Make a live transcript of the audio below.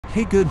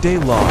Hey, good day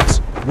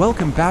lods.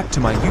 Welcome back to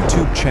my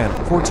YouTube channel.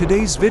 For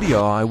today's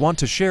video I want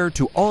to share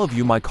to all of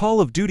you my Call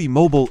of Duty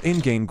mobile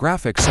in-game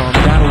graphics on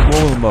Battle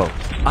Royale mode.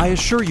 I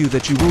assure you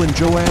that you will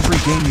enjoy every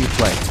game you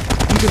play.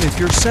 Even if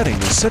your setting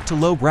is set to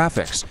low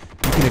graphics,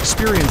 you can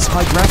experience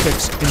high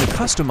graphics in the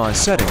customized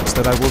settings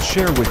that I will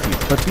share with you.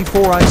 But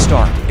before I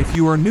start, if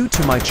you are new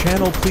to my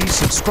channel, please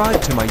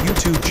subscribe to my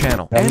YouTube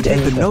channel and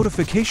hit the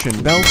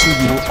notification bell so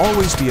you will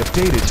always be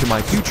updated to my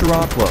future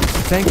upload.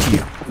 Thank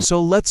you. So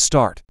let's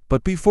start.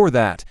 But before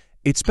that,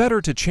 it's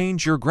better to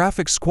change your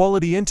graphics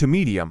quality into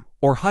medium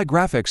or high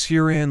graphics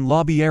here in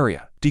lobby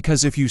area,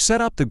 because if you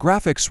set up the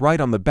graphics right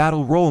on the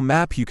Battle Royale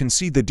map you can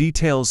see the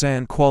details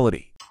and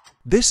quality.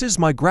 This is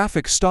my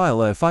graphic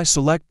style. If I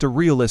select the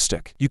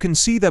realistic, you can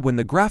see that when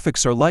the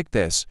graphics are like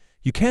this,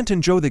 you can't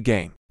enjoy the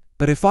game.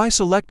 But if I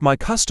select my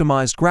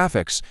customized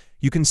graphics,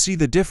 you can see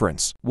the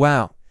difference.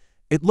 Wow!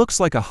 It looks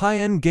like a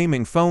high-end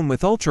gaming phone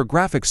with ultra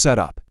graphics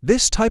setup.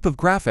 This type of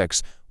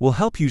graphics will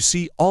help you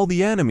see all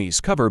the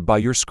enemies covered by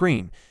your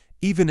screen,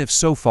 even if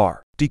so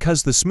far,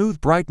 because the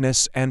smooth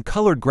brightness and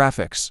colored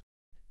graphics.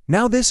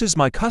 Now this is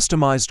my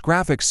customized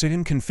graphics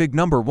in config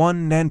number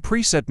 1 and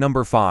preset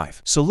number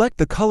 5. Select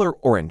the color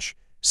orange.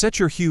 Set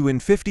your hue in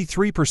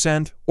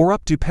 53% or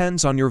up,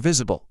 depends on your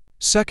visible.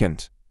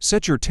 Second,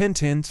 set your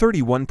tint in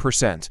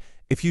 31%.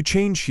 If you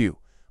change hue,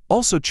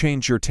 also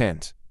change your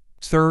tint.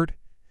 Third,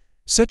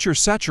 set your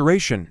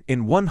saturation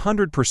in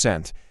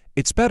 100%.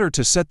 It's better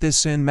to set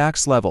this in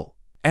max level.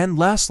 And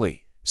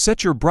lastly,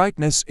 set your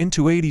brightness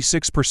into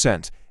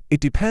 86%. It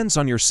depends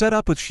on your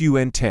setup with hue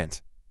and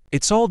tint.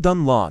 It's all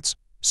done lods.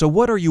 So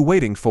what are you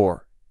waiting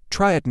for?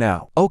 Try it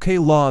now. Okay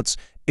lods,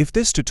 if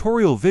this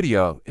tutorial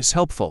video is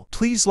helpful,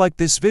 please like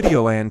this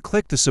video and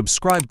click the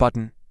subscribe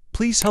button.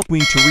 Please help me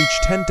to reach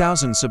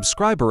 10,000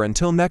 subscriber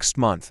until next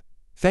month.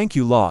 Thank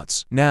you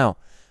lods. Now,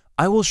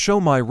 I will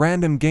show my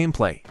random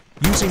gameplay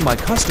using my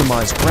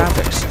customized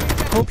graphics.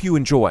 Hope you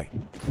enjoy.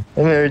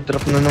 May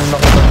airdrop na nung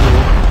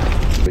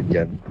nakapag-o. Good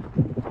yan.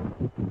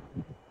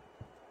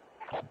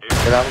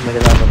 Kailangan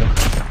na.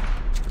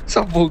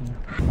 Sabog.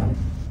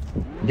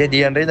 Hindi, di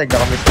yan rin.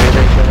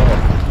 Nagdaka-misdirection ako.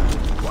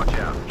 Watch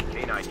out.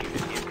 K9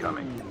 unit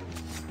incoming.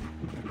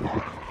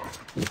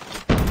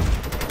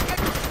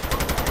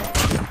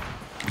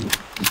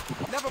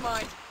 Never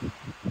mind.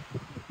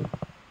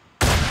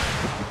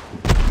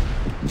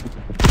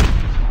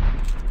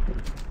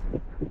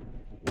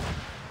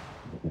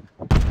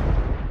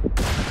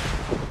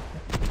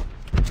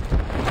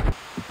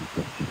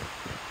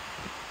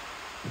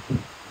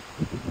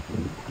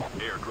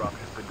 Airdrop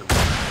has been delivered.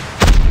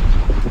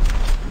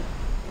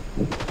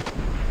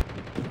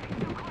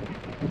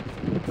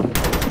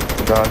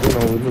 Gago,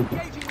 nahulog.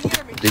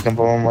 Hindi kang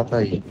pa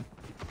mamatay.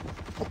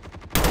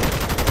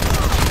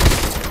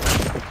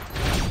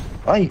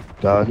 Ay,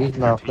 gagi,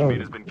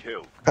 knockdown.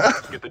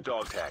 Get the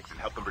dog tags and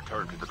help them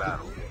return to the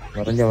battle.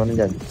 Meron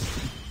dyan.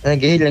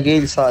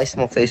 Nag-heal sa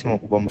smoke.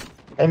 Bomba.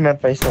 Ay, meron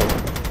pa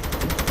smoke.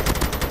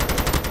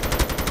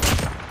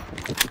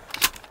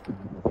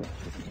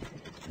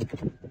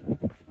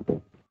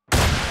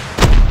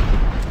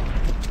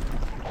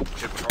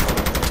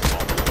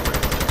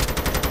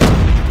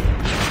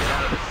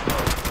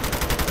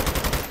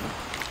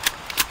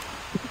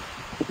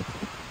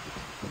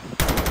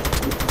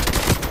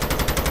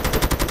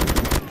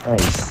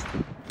 Nice.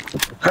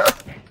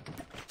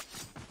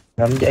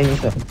 Nandiyan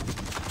isa.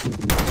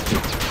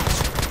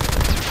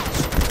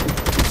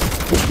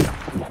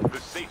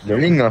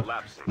 Galing ah.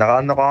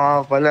 Nakaano ka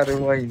nga pala,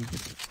 rewind.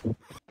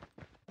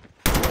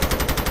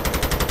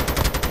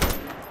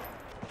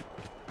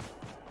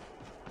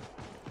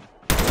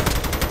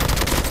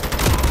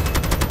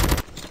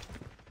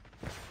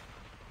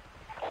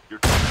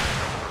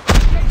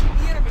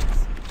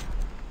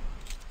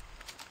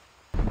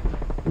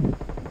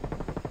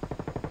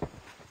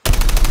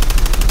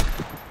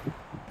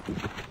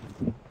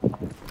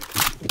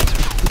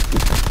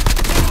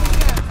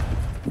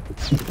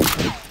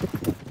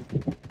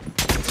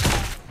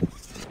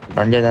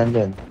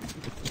 Nandyan.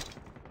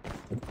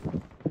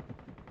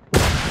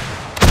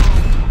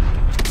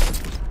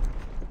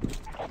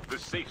 The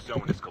safe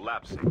zone is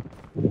collapsing.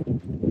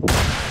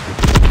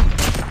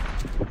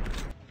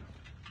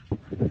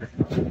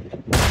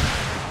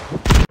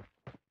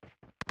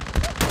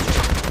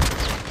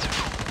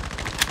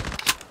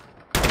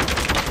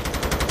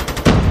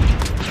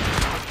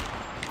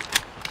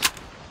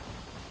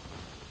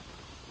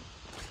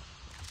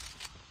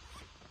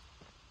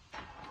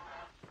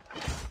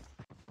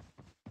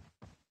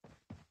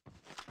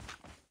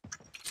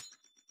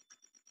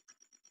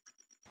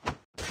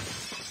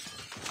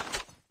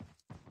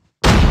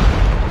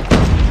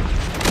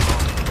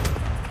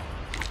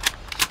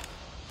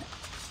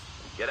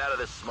 Get out of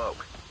this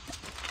smoke.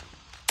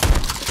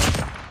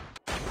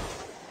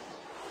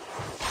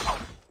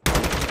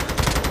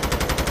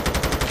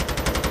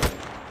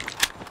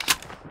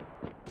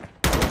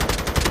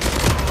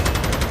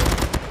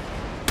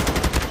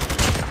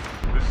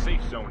 The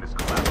safe zone is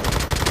collapsing.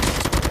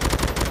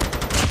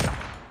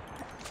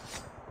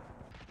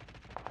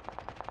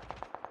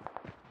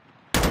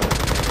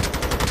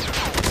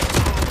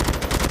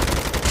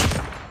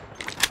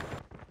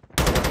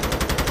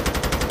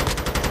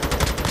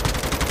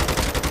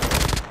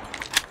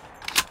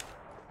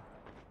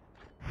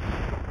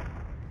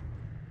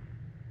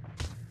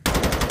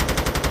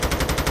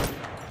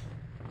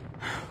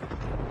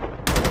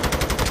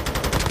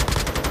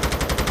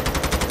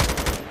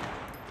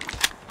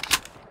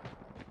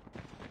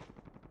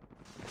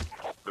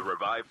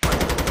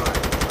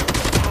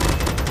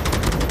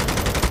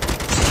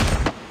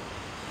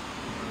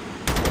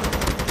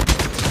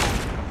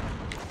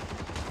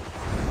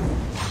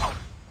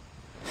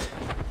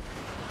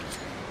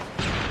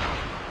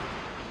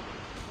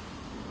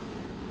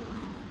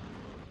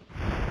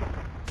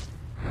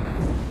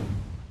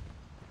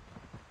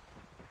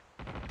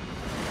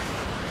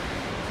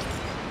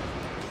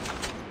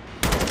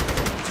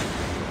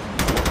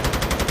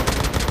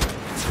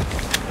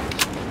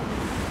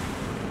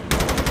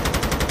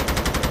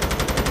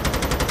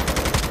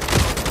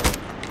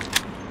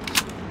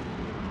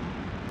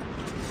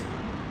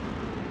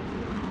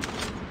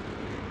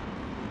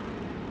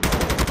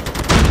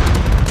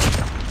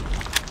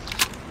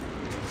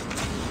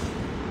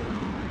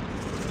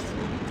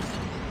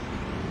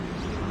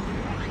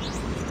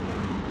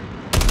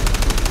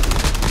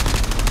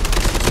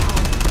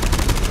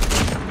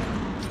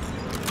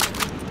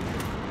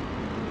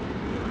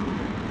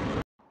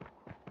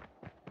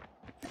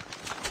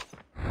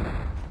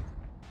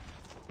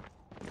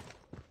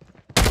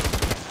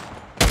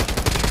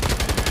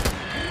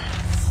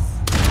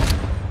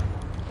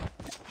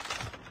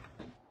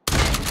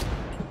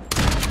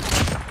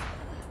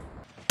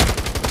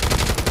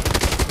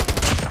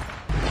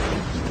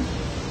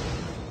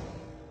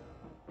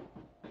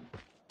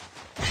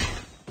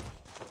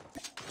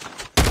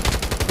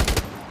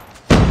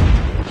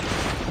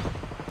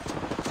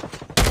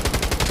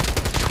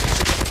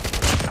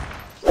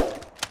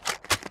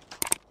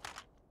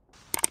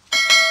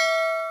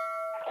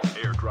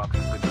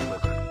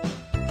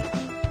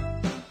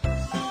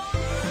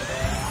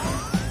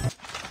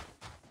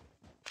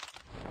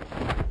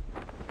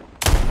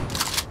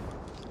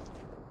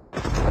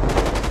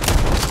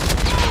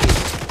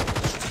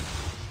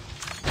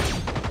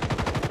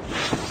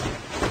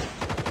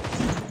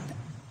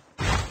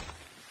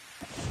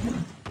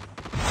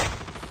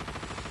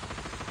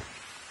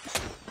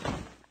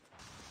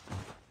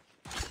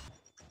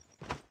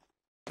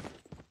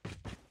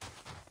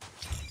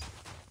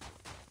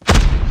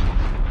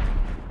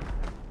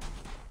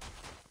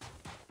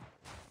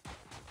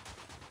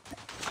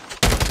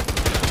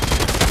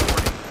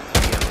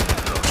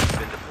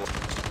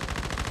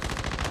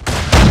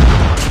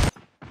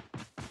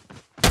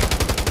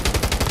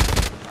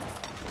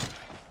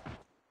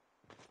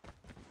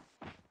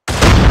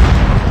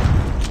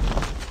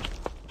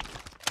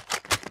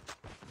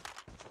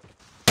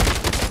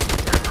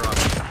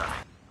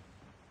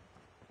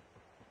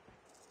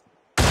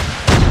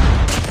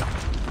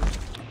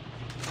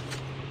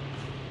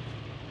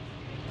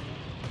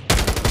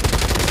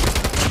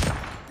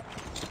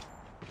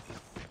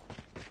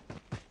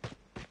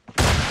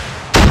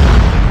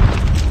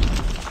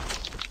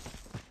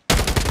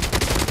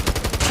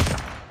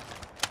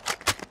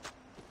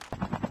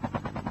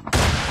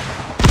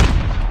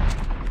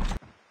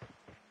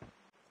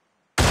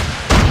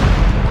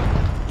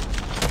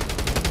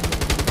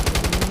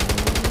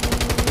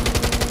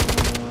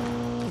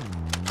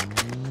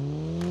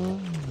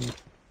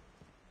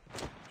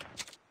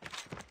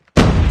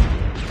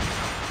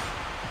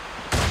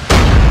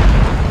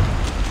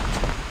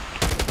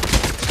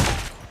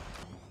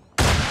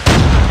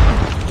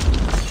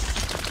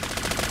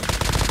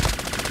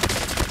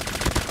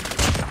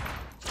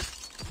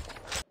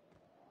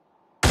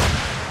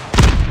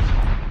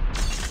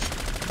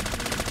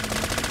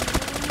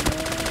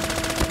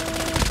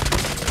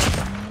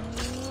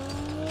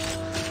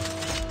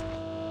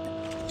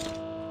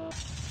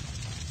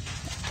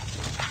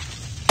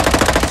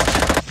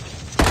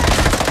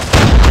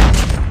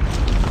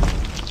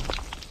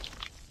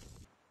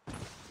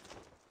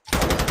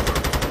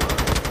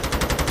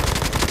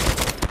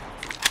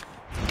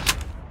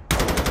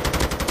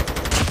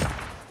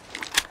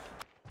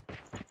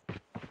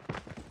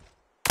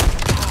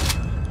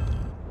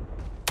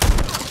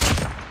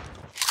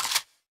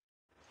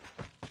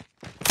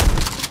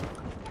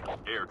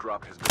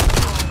 Airdrop has been...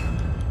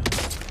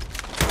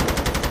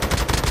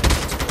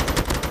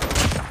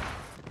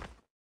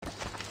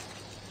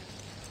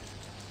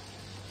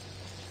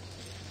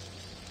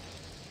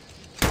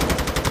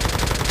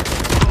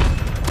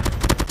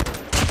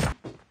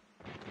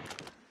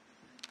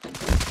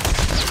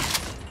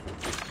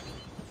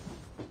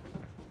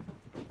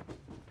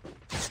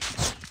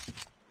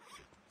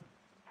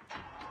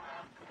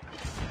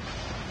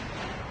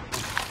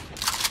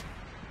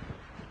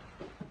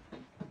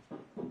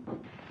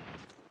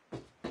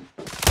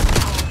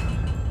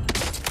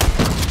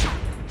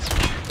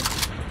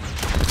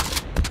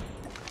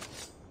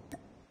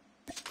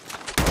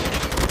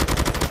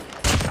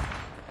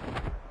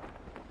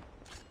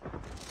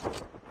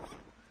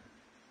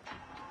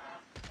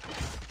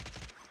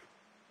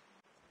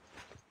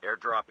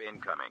 Airdrop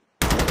incoming.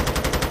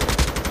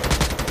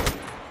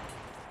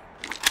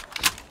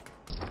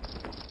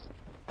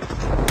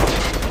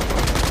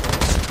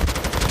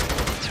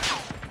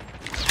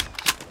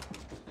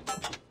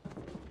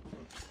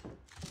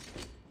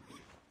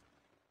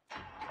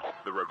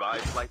 The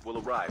revived flight will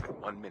arrive in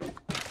 1 minute.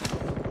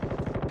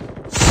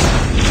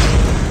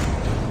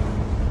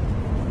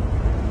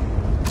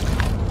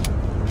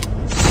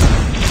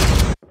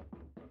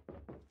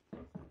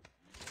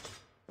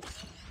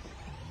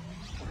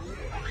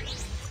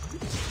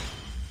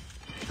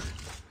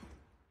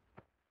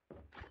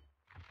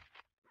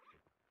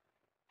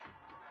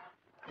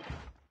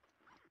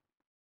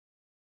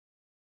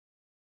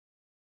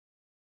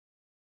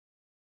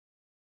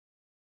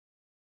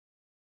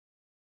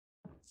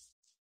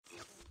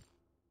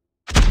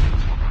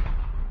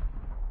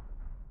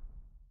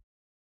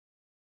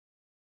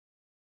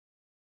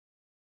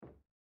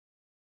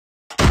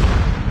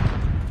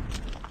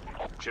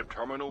 Chip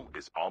terminal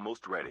is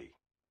almost ready.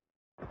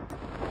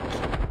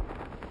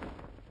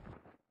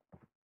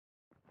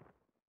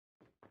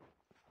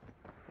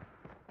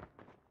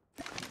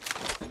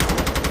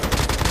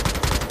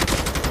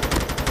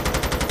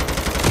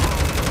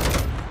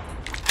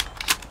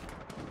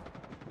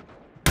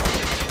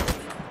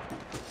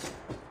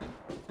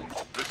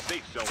 The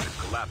safe zone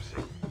is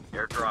collapsing.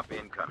 Airdrop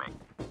incoming.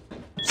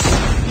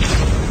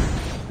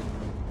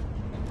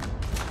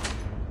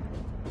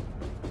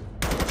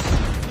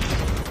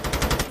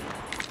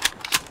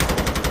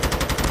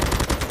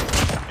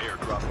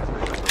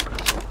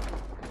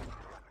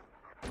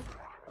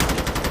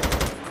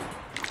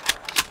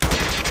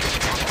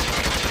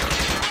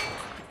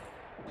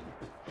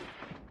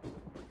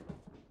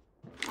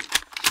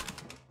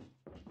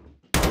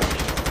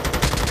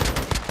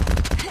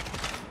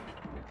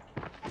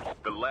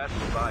 The last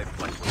revived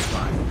flight will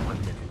arrive in 1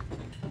 minute.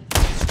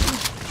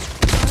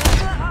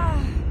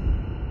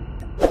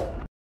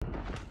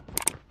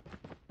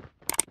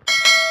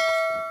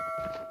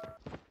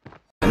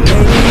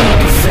 Maybe you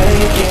can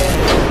fake it,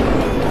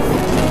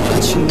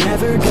 but you're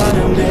never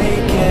gonna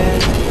make